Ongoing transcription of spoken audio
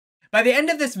By the end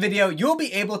of this video, you'll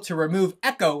be able to remove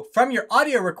echo from your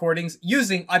audio recordings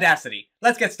using Audacity.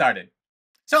 Let's get started.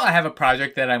 So I have a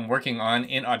project that I'm working on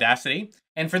in Audacity,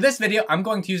 and for this video, I'm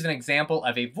going to use an example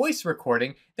of a voice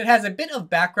recording that has a bit of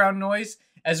background noise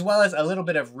as well as a little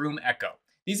bit of room echo.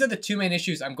 These are the two main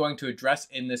issues I'm going to address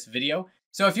in this video.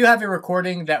 So if you have a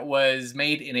recording that was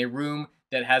made in a room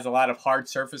that has a lot of hard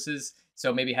surfaces,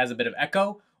 so maybe has a bit of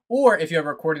echo, or if you have a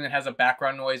recording that has a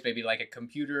background noise, maybe like a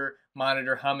computer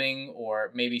monitor humming, or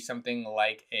maybe something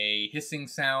like a hissing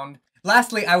sound.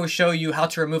 Lastly, I will show you how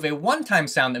to remove a one-time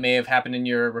sound that may have happened in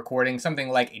your recording, something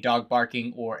like a dog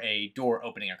barking or a door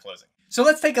opening or closing. So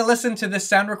let's take a listen to this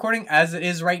sound recording as it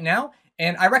is right now.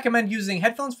 And I recommend using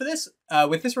headphones for this,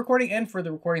 with this recording and for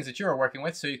the recordings that you're working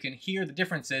with, so you can hear the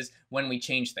differences when we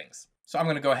change things. So I'm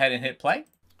gonna go ahead and hit play.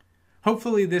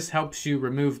 Hopefully this helps you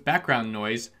remove background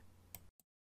noise.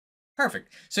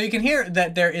 Perfect. So you can hear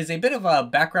that there is a bit of a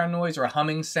background noise or a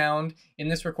humming sound in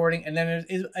this recording, and then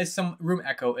there is some room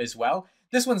echo as well.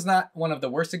 This one's not one of the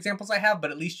worst examples I have, but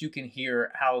at least you can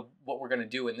hear how what we're going to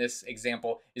do in this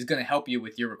example is going to help you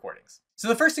with your recordings. So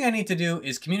the first thing I need to do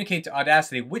is communicate to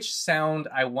Audacity which sound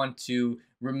I want to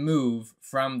remove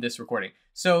from this recording.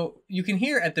 So you can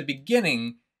hear at the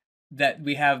beginning that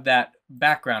we have that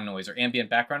background noise or ambient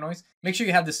background noise. Make sure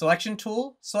you have the selection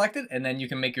tool selected, and then you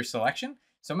can make your selection.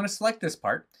 So I'm going to select this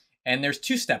part, and there's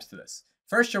two steps to this.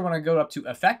 First, you'll want to go up to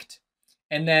Effect,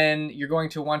 and then you're going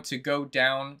to want to go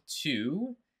down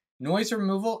to Noise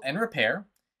Removal and Repair,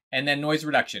 and then Noise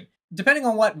Reduction. Depending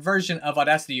on what version of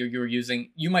Audacity you're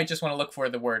using, you might just want to look for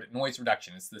the word Noise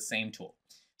Reduction. It's the same tool.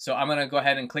 So I'm going to go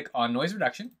ahead and click on Noise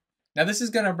Reduction. Now this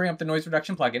is going to bring up the Noise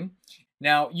Reduction plugin.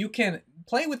 Now you can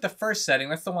play with the first setting.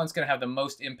 That's the one that's going to have the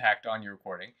most impact on your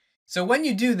recording. So when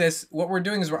you do this, what we're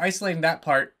doing is we're isolating that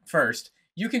part first.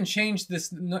 You can change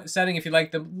this setting if you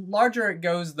like. The larger it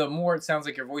goes, the more it sounds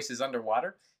like your voice is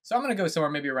underwater. So I'm going to go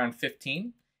somewhere maybe around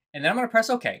 15, and then I'm going to press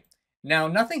OK. Now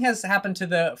nothing has happened to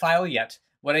the file yet.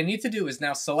 What I need to do is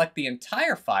now select the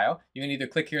entire file. You can either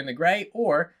click here in the gray,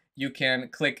 or you can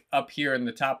click up here in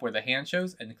the top where the hand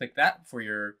shows and click that for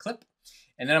your clip.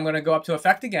 And then I'm going to go up to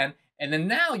Effect again. And then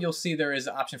now you'll see there is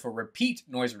an option for Repeat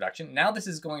Noise Reduction. Now this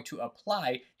is going to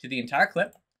apply to the entire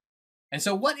clip. And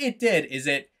so what it did is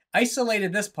it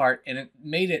isolated this part and it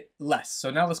made it less. So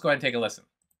now let's go ahead and take a listen.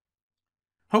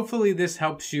 Hopefully this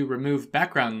helps you remove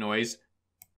background noise.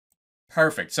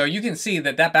 Perfect. So you can see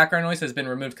that that background noise has been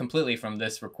removed completely from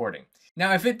this recording.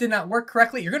 Now, if it did not work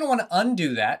correctly, you're going to want to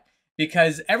undo that,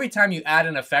 because every time you add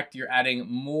an effect, you're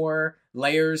adding more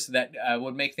layers that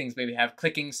would make things maybe have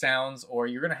clicking sounds, or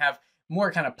you're going to have more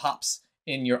kind of pops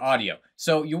in your audio.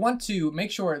 So you want to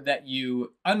make sure that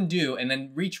you undo and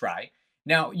then retry.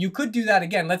 Now, you could do that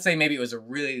again. Let's say maybe it was a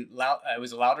really loud, it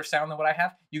was a louder sound than what I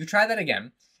have. You could try that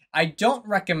again. I don't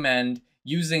recommend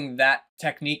using that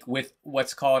technique with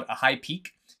what's called a high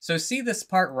peak. So see this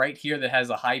part right here that has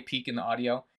a high peak in the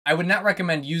audio? I would not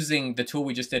recommend using the tool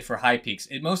we just did for high peaks.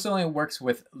 It most only works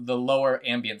with the lower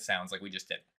ambient sounds like we just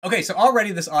did. Okay, so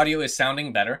already this audio is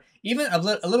sounding better. Even a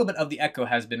little bit of the echo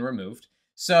has been removed.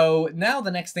 So now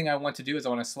the next thing I want to do is I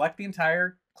want to select the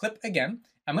entire clip again.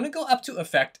 I'm going to go up to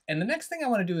Effect, and the next thing I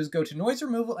want to do is go to Noise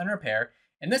Removal and Repair,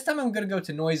 and this time I'm going to go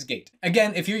to Noise Gate.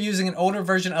 Again, if you're using an older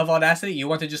version of Audacity, you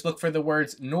want to just look for the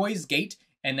words Noise Gate,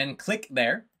 and then click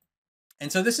there.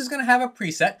 And so this is going to have a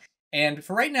preset, and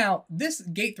for right now, this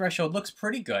gate threshold looks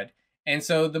pretty good, and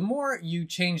so the more you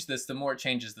change this, the more it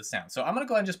changes the sound. So I'm going to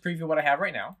go ahead and just preview what I have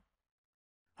right now.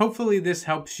 Hopefully this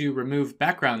helps you remove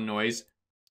background noise.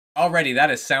 Already that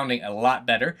is sounding a lot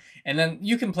better. And then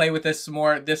you can play with this some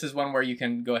more. This is one where you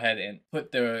can go ahead and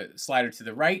put the slider to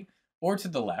the right or to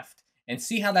the left and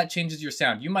see how that changes your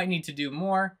sound. You might need to do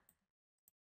more.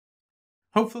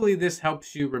 Hopefully this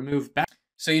helps you remove back.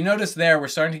 So you notice there we're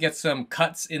starting to get some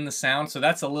cuts in the sound, so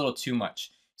that's a little too much.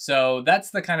 So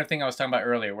that's the kind of thing I was talking about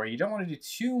earlier, where you don't want to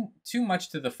do too much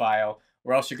to the file,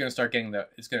 or else you're going to start getting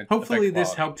it's going to Hopefully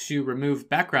this helps you remove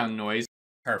background noise.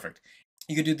 Perfect.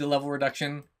 You could do the level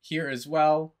reduction here as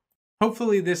well.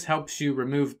 Hopefully this helps you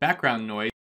remove background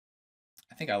noise.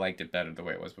 I think I liked it better the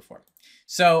way it was before.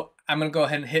 So I'm going to go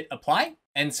ahead and hit apply.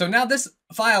 And so now this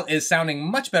file is sounding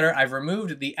much better. I've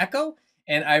removed the echo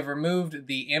and I've removed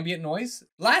the ambient noise.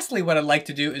 Lastly, what I'd like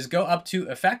to do is go up to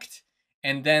Effect.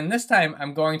 And then this time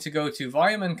I'm going to go to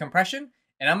Volume and Compression.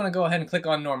 And I'm going to go ahead and click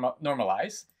on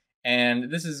Normalize. And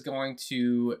this is going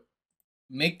to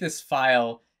make this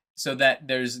file so that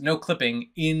there's no clipping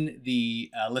in the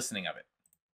listening of it.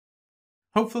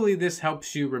 Hopefully this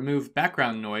helps you remove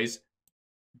background noise.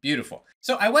 Beautiful.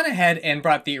 So I went ahead and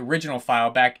brought the original file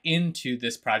back into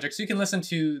this project so you can listen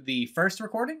to the first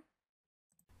recording.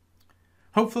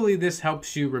 Hopefully this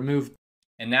helps you remove.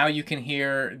 And now you can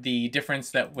hear the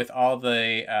difference that with all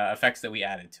the effects that we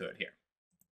added to it here.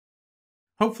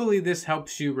 Hopefully this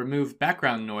helps you remove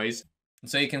background noise. And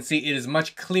so you can see it is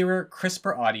much clearer,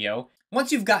 crisper audio.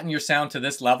 Once you've gotten your sound to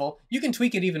this level, you can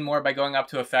tweak it even more by going up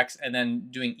to effects and then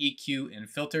doing EQ and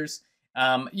filters.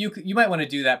 You might want to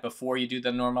do that before you do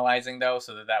the normalizing though,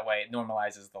 so that way it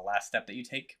normalizes the last step that you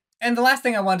take. And the last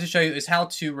thing I wanted to show you is how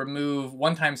to remove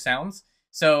one-time sounds.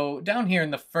 So down here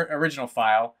in the original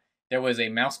file, there was a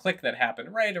mouse click that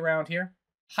happened right around here.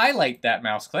 Highlight that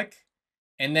mouse click,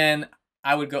 and then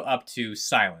I would go up to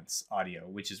silence audio,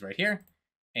 which is right here.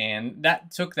 And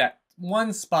that took that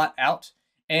one spot out.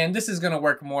 And this is going to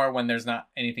work more when there's not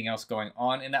anything else going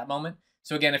on in that moment.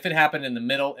 So again, if it happened in the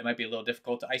middle, it might be a little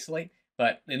difficult to isolate.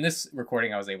 But in this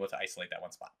recording, I was able to isolate that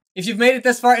one spot. If you've made it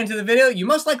this far into the video, you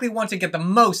most likely want to get the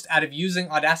most out of using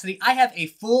Audacity. I have a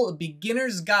full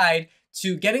beginner's guide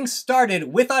to getting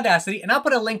started with Audacity, and I'll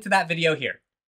put a link to that video here.